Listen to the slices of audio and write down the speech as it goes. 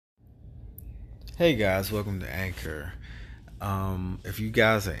Hey guys, welcome to Anchor. If you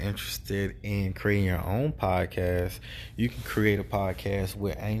guys are interested in creating your own podcast, you can create a podcast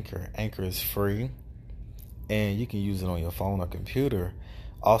with Anchor. Anchor is free and you can use it on your phone or computer.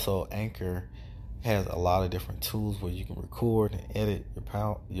 Also, Anchor has a lot of different tools where you can record and edit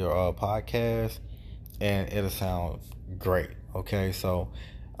your podcast, and it'll sound great. Okay, so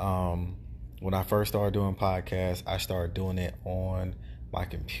when I first started doing podcasts, I started doing it on my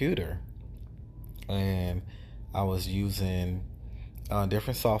computer, and I was using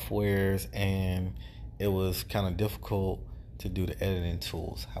different softwares, and it was kind of difficult to do the editing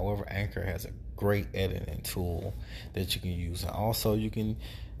tools. However, Anchor has a great editing tool that you can use, and also you can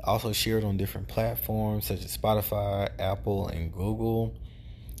also share it on different platforms such as Spotify, Apple, and Google.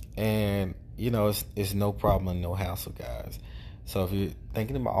 And it's no problem and no hassle, guys. So if you're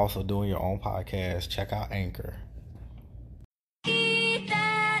thinking about also doing your own podcast, check out Anchor.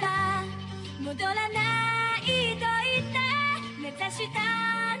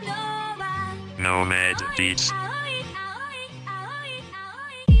 Nomad Beats.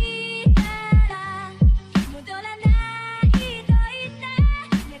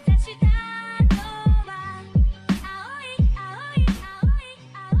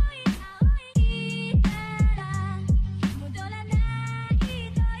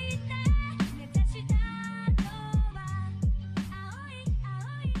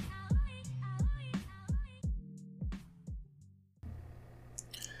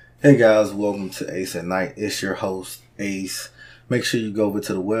 Hey guys, welcome to Ace at Night. It's your host, Ace. Make sure you go over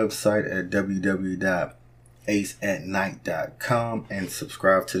to the website at www.aceatnight.com and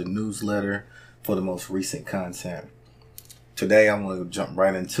subscribe to the newsletter for the most recent content. Today I'm going to jump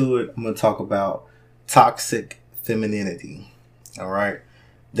right into it. I'm going to talk about toxic femininity. Alright,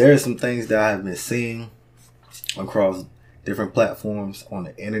 there are some things that I have been seeing across different platforms on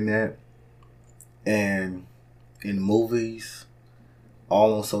the internet and in movies,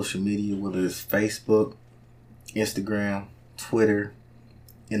 all on social media, whether it's Facebook, Instagram, Twitter,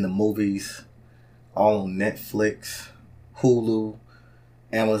 in the movies, all on Netflix, Hulu,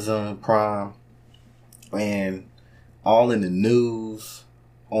 Amazon Prime, and all in the news,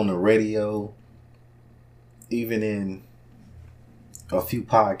 on the radio, even in a few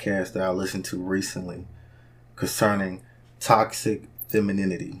podcasts that I listened to recently concerning toxic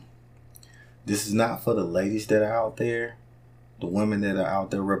femininity. This is not for the ladies that are out there, the women that are out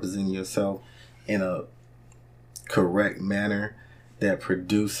there representing yourself in a correct manner that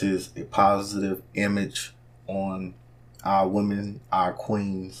produces a positive image on our women, our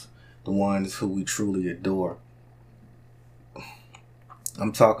queens, the ones who we truly adore.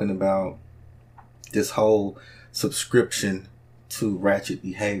 I'm talking about this whole subscription to ratchet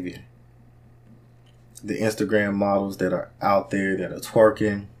behavior. The Instagram models that are out there that are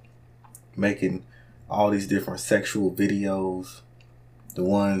twerking, making all these different sexual videos, the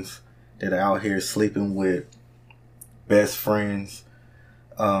ones that are out here sleeping with best friends,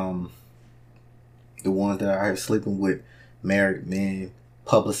 the ones that are out here sleeping with married men,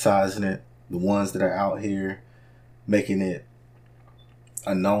 publicizing it, the ones that are out here making it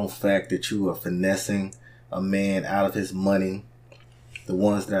a known fact that you are finessing a man out of his money, the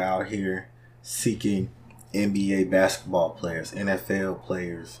ones that are out here seeking NBA basketball players, NFL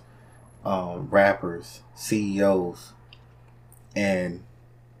players, rappers, CEOs, and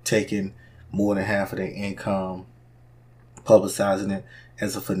taking more than half of their income, publicizing it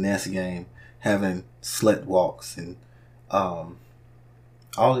as a finesse game, having slut walks and all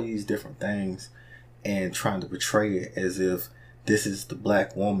of these different things, and trying to portray it as if this is the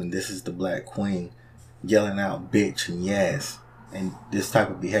black woman, this is the black queen, yelling out bitch and yes, and this type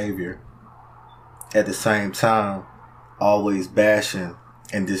of behavior. At the same time, always bashing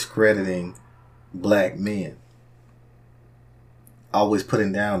and discrediting black men, always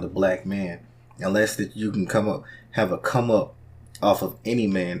putting down the black man, unless that you can have a come up off of any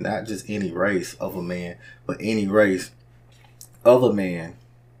man, not just any race of a man, but any race of a man,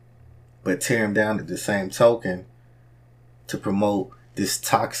 but tear him down at the same token to promote this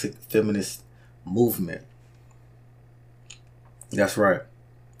toxic feminist movement. That's right.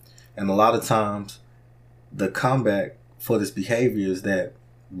 And a lot of times the comeback for this behavior is that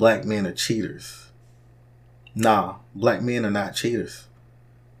black men are cheaters. Nah, black men are not cheaters.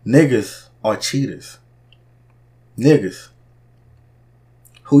 Niggas are cheaters. Niggas.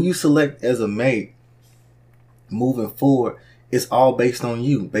 Who you select as a mate moving forward is all based on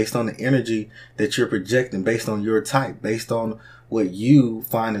you, based on the energy that you're projecting, based on your type, based on what you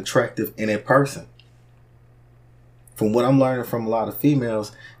find attractive in a person. From what I'm learning from a lot of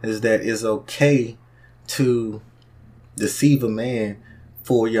females is that it's okay to deceive a man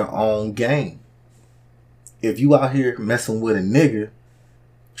for your own gain. if you out here messing with a nigga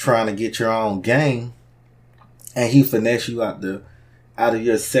trying to get your own game, and he finesse you out of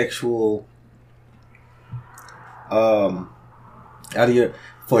your sexual for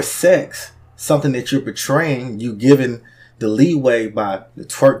sex, something that you're portraying, you giving the leeway by the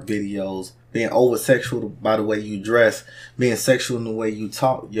twerk videos, being over sexual by the way you dress, being sexual in the way you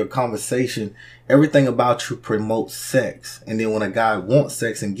talk, your conversation, everything about you promotes sex. And then when a guy wants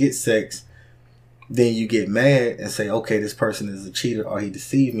sex and gets sex, then you get mad and say, okay, this person is a cheater or he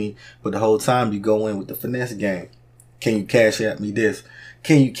deceived me. But the whole time you go in with the finesse game. Can you cash out me this?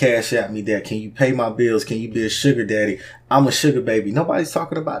 Can you cash out me that? Can you pay my bills? Can you be a sugar daddy? I'm a sugar baby. Nobody's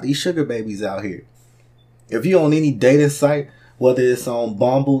talking about these sugar babies out here. If you're on any dating site, whether it's on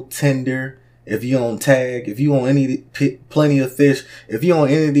Bumble, Tinder, if you're on Tag, if you're on Plenty of Fish, if you're on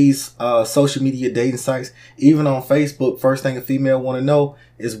any of these social media dating sites, even on Facebook, first thing a female want to know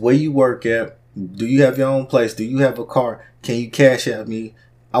is where you work at. Do you have your own place? Do you have a car? Can you cash out me?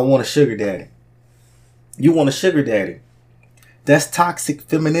 I want a sugar daddy. You want a sugar daddy. That's toxic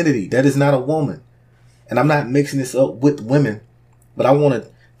femininity. That is not a woman. And I'm not mixing this up with women, but I want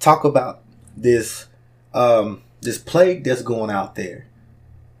to talk about this plague that's going out there.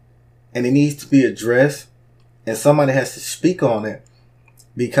 And it needs to be addressed, and somebody has to speak on it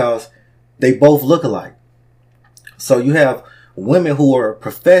because they both look alike. So you have women who are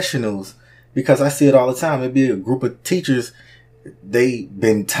professionals, because I see it all the time. It'd be a group of teachers. They've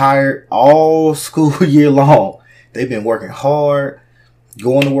been tired all school year long. They've been working hard,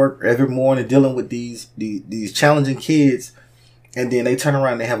 going to work every morning, dealing with these challenging kids. And then they turn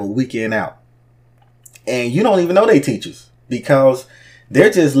around and they have a weekend out. And you don't even know they teachers because they're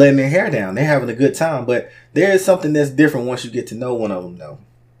just letting their hair down. They're having a good time. But there is something that's different once you get to know one of them, though.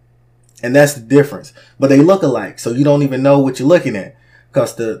 And that's the difference. But they look alike. So you don't even know what you're looking at.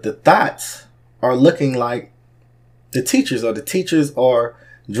 Because the thoughts are looking like the teachers, or the teachers are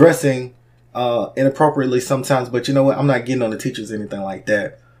dressing inappropriately sometimes. But you know what? I'm not getting on the teachers or anything like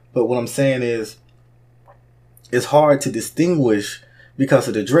that. But what I'm saying is it's hard to distinguish because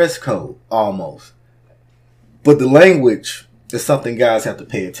of the dress code almost. But the language is something guys have to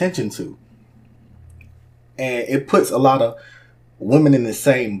pay attention to. And it puts a lot of women in the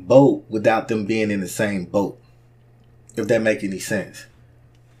same boat without them being in the same boat. If that make any sense.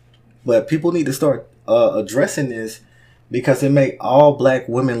 But people need to start addressing this because it make all black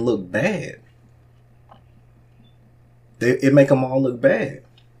women look bad. It make them all look bad.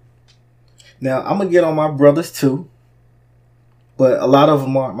 Now, I'm going to get on my brothers too. But a lot of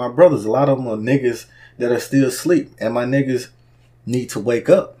them aren't my brothers. A lot of them are niggas that are still asleep. And my niggas need to wake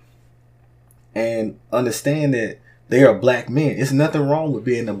up and understand that they are black men. There's nothing wrong with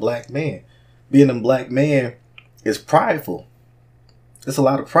being a black man. Being a black man is prideful. There's a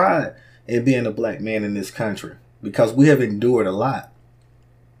lot of pride in being a black man in this country because we have endured a lot.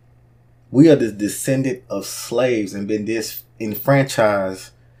 We are the descendant of slaves and been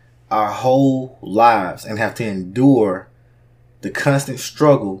disenfranchised our whole lives and have to endure the constant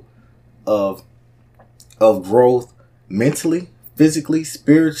struggle of growth mentally, physically,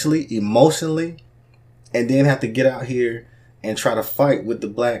 spiritually, emotionally, and then have to get out here and try to fight with the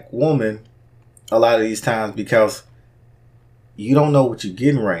black woman a lot of these times because you don't know what you're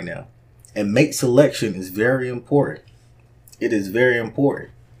getting right now. And mate selection is very important. It is very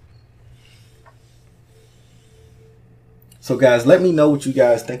important. So guys, let me know what you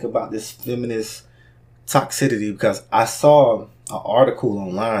guys think about this feminist toxicity because I saw an article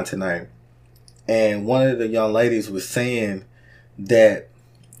online tonight and one of the young ladies was saying that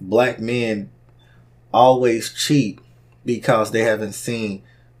black men always cheat because they haven't seen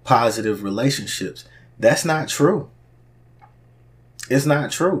positive relationships. That's not true. It's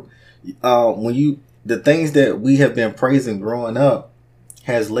not true. The things that we have been praising growing up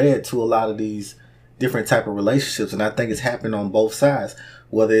has led to a lot of these different type of relationships. And I think it's happened on both sides,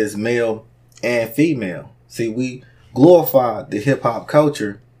 whether it's male and female. See, we glorify the hip hop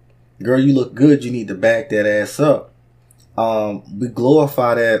culture. Girl, you look good. You need to back that ass up. We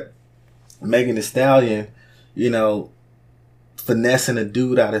glorify that Megan Thee Stallion, finessing a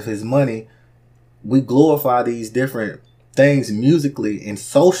dude out of his money. We glorify these different things musically and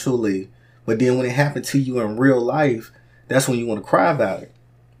socially, but then when it happened to you in real life, that's when you want to cry about it.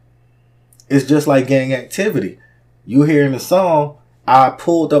 It's just like gang activity. You hearing the song, I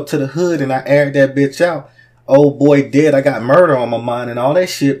pulled up to the hood and I aired that bitch out. Old boy dead, I got murder on my mind and all that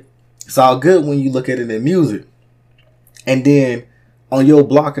shit. It's all good when you look at it in music. And then on your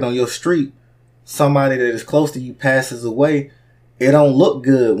block and on your street, somebody that is close to you passes away. It don't look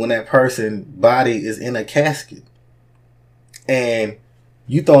good when that person's body is in a casket. And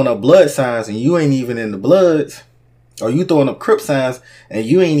You throwing up blood signs and you ain't even in the Bloods. Or you throwing up Crip signs and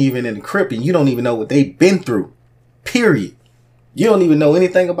you ain't even in the Crip and you don't even know what they've been through. Period. You don't even know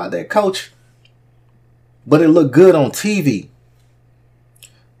anything about that coach. But it looked good on TV.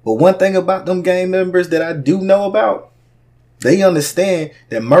 But one thing about them gang members that I do know about, they understand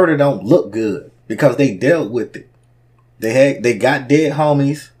that murder don't look good because they dealt with it. They got dead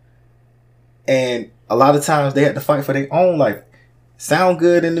homies, and a lot of times they had to fight for their own life. Sound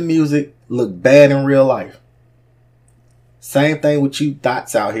good in the music, look bad in real life. Same thing with you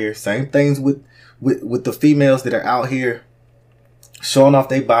dots out here. Same things with the females that are out here showing off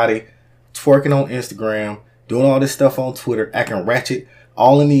their body, twerking on Instagram, doing all this stuff on Twitter, acting ratchet,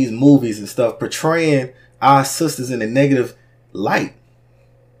 all in these movies and stuff, portraying our sisters in a negative light.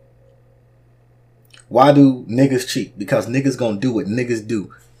 Why do niggas cheat? Because niggas gonna do what niggas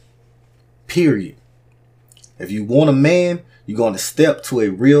do. Period. If you want a man, you're gonna step to a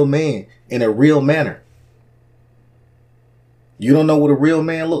real man in a real manner. You don't know what a real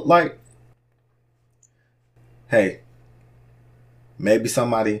man look like? Hey, maybe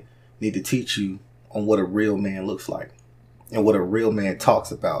somebody need to teach you on what a real man looks like and what a real man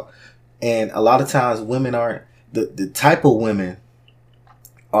talks about. And a lot of times women aren't, the type of women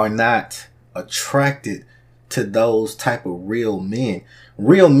are not attracted to those type of real men.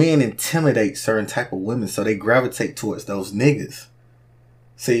 Real men intimidate certain type of women, so they gravitate towards those niggas.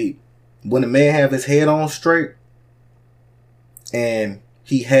 See, when a man have his head on straight and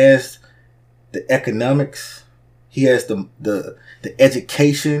he has the economics, he has the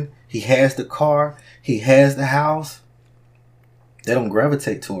education, he has the car, he has the house, they don't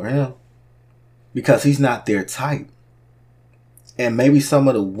gravitate toward him because he's not their type. And maybe some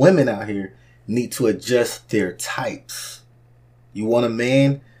of the women out here need to adjust their types. You want a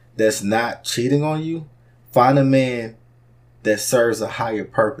man that's not cheating on you? Find a man that serves a higher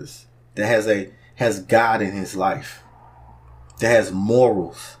purpose, that has God in his life, that has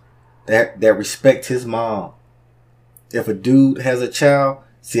morals, that respects his mom. If a dude has a child,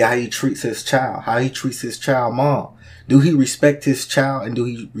 see how he treats his child, how he treats his child mom. Do he respect his child and do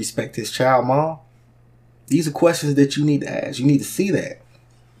he respect his child mom? These are questions that you need to ask. You need to see that.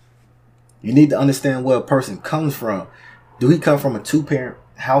 You need to understand where a person comes from. Do he come from a 2-parent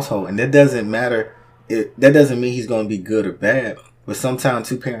household? And that doesn't matter. That doesn't mean he's going to be good or bad. But sometimes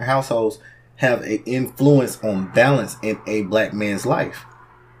 2-parent households have an influence on balance in a black man's life.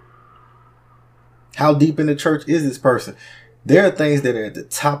 How deep in the church is this person? There are things that are at the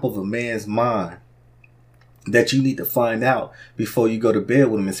top of a man's mind that you need to find out before you go to bed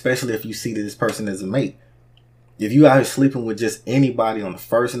with him, especially if you see that this person is a mate. If you out here sleeping with just anybody on the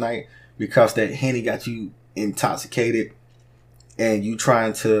first night because that Henny got you intoxicated and you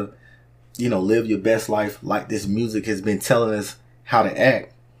trying to, live your best life like this music has been telling us how to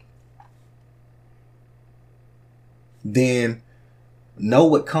act, then know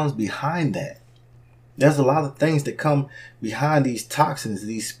what comes behind that. There's a lot of things that come behind these toxins,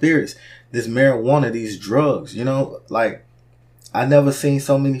 these spirits, this marijuana, these drugs. Like I never seen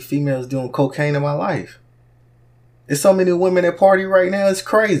so many females doing cocaine in my life. There's so many women at party right now. It's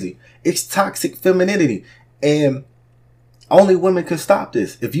crazy. It's toxic femininity. And only women can stop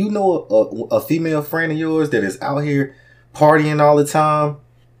this. If you know a female friend of yours that is out here partying all the time,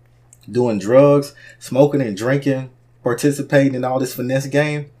 doing drugs, smoking and drinking, participating in all this finesse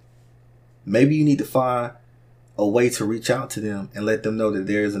game, maybe you need to find a way to reach out to them and let them know that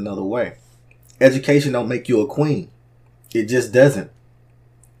there is another way. Education don't make you a queen. It just doesn't.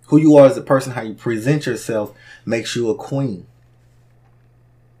 Who you are as a person, how you present yourself, makes you a queen.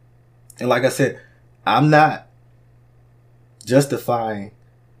 And like I said, I'm not justifying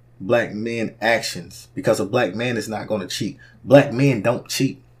black men actions because a black man is not going to cheat. Black men don't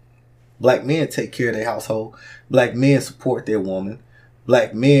cheat. Black men take care of their household. Black men support their woman.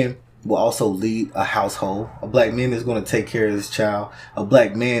 Black men will also lead a household. A black man is going to take care of his child. A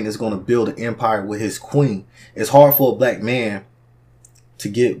black man is going to build an empire with his queen. It's hard for a black man to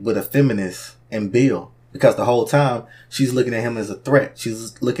get with a feminist and build because the whole time she's looking at him as a threat.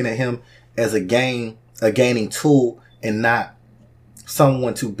 She's looking at him as a gaining tool and not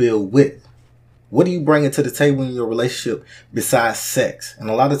someone to build with. What are you bringing to the table in your relationship besides sex? And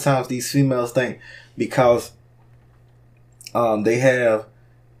a lot of times these females think because they have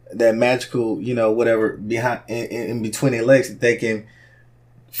that magical, whatever behind in between their legs, that they can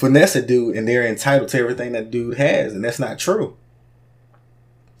finesse a dude and they're entitled to everything that dude has. And that's not true.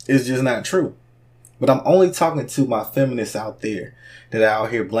 It's just not true. But I'm only talking to my feminists out there that are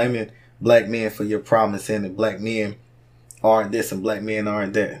out here blaming black men for your problems, saying that black men aren't this and black men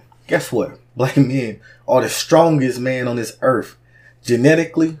aren't that. Guess what? Black men are the strongest man on this earth.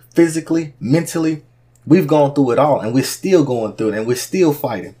 genetically, physically, mentally. We've gone through it all, and we're still going through it, and we're still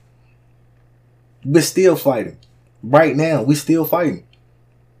fighting. We're still fighting. Right now, we're still fighting.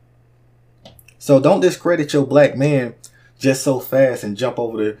 So don't discredit your black man just so fast and jump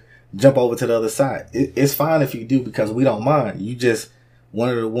over to the other side. It's fine if you do, because we don't mind. You just one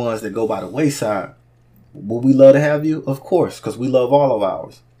of the ones that go by the wayside. Would we love to have you? Of course, because we love all of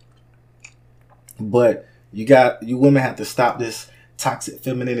ours. But you women have to stop this toxic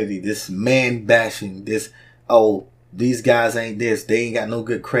femininity, this man bashing, this, oh, these guys ain't this, they ain't got no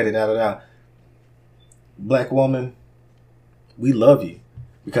good credit, Black woman, we love you,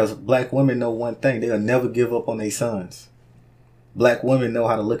 because black women know one thing: they'll never give up on their sons. Black women know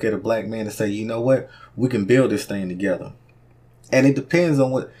how to look at a black man and say, you know what, we can build this thing together. And it depends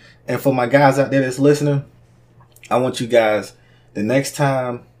on what. And for my guys out there that's listening, I want you guys, the next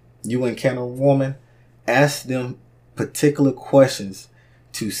time you encounter a woman, ask them particular questions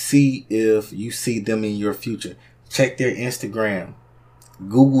to see if you see them in your future. Check their Instagram.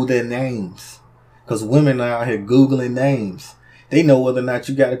 Google their names. Because women are out here Googling names. They know whether or not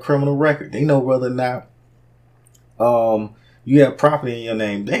you got a criminal record. They know whether or not you have property in your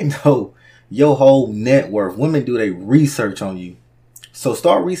name. They know your whole net worth. Women do their research on you. So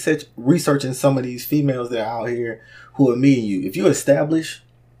start researching some of these females that are out here who are meeting you. If you're established,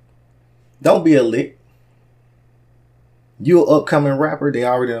 don't be a lick. You an upcoming rapper, they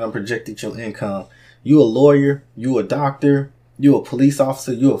already done projected your income. You a lawyer, you a doctor, you a police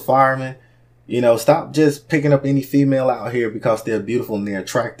officer, you a fireman. Stop just picking up any female out here because they're beautiful and they're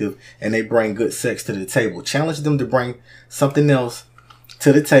attractive and they bring good sex to the table. Challenge them to bring something else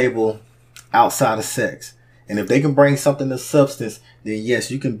to the table outside of sex. And if they can bring something of substance, then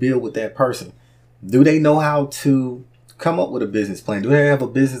yes, you can build with that person. Do they know how to come up with a business plan? Do they have a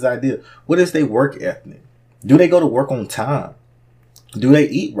business idea? What is their work ethic? Do they go to work on time? Do they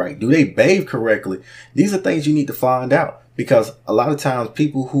eat right? Do they bathe correctly? These are things you need to find out, because a lot of times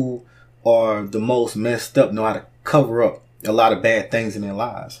people who are the most messed up know how to cover up a lot of bad things in their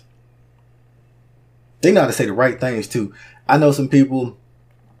lives. They know how to say the right things too. I know some people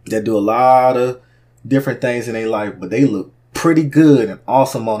that do a lot of different things in their life, but they look pretty good and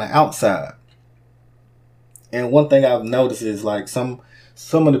awesome on the outside. And one thing I've noticed is like some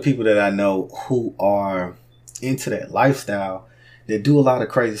of the people that I know who are into that lifestyle, that do a lot of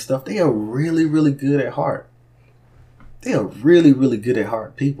crazy stuff, they are really, really good at heart. They are really, really good at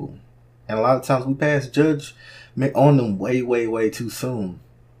heart people. And a lot of times we pass judgment on them way, way, way too soon.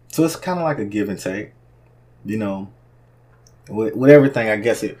 So it's kind of like a give and take. With everything, I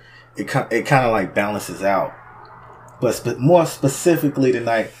guess it kind of like balances out. But more specifically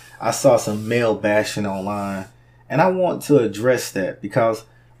tonight, I saw some male bashing online. And I want to address that, because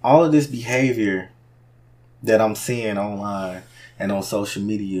all of this behavior that I'm seeing online and on social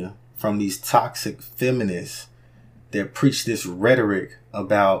media from these toxic feminists that preach this rhetoric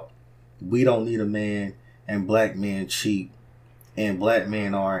about we don't need a man and black men cheat and black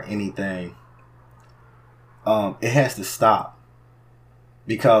men aren't anything. It has to stop,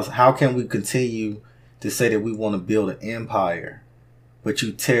 because how can we continue to say that we want to build an empire, but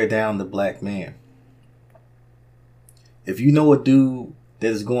you tear down the black man? If you know a dude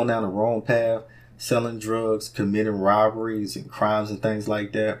that is going down the wrong path, selling drugs, committing robberies and crimes and things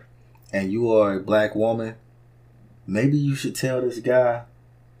like that, and you are a black woman, maybe you should tell this guy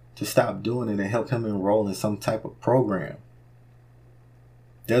to stop doing it and help him enroll in some type of program.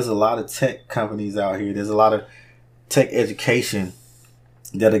 There's a lot of tech companies out here. There's a lot of tech education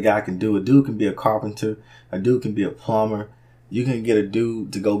that a guy can do. A dude can be a carpenter. A dude can be a plumber. You can get a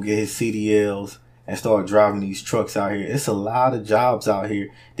dude to go get his CDLs and start driving these trucks out here. It's a lot of jobs out here.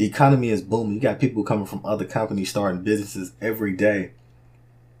 The economy is booming. You got people coming from other companies starting businesses every day.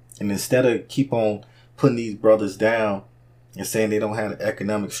 And instead of keep on putting these brothers down and saying they don't have the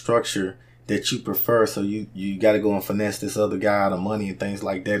economic structure that you prefer, so you got to go and finesse this other guy out of money and things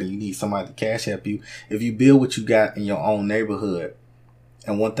like that, and you need somebody to cash help you. If you build what you got in your own neighborhood,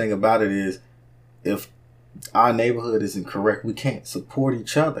 and one thing about it is, if our neighborhood isn't correct, we can't support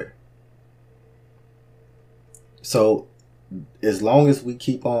each other. So as long as we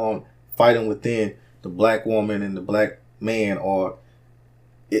keep on fighting within the black woman and the black man, or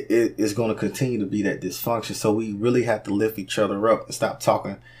it's going to continue to be that dysfunction. So we really have to lift each other up and stop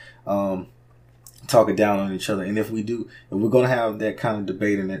talking down on each other. And if we're going to have that kind of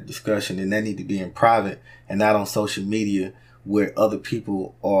debate and that discussion, then that need to be in private and not on social media where other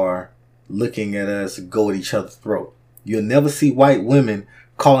people are looking at us go at each other's throat. You'll never see white women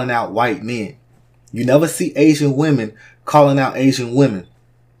calling out white men. You never see Asian women calling out Asian women,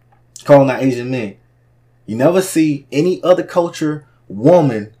 calling out Asian men. You never see any other culture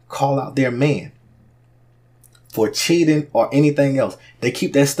woman call out their man for cheating or anything else. They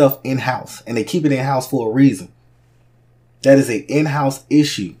keep that stuff in-house, and they keep it in-house for a reason. That is an in-house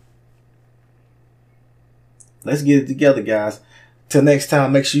issue. Let's get it together, guys. Till next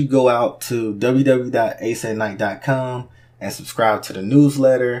time, make sure you go out to www.aceatnight.com and subscribe to the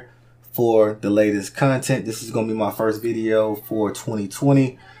newsletter for the latest content. This is going to be my first video for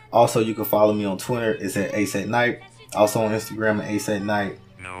 2020. Also, you can follow me on Twitter. It's at Ace at Night. Also on Instagram at Ace at Night.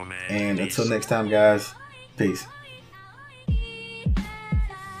 And until next time, guys, peace.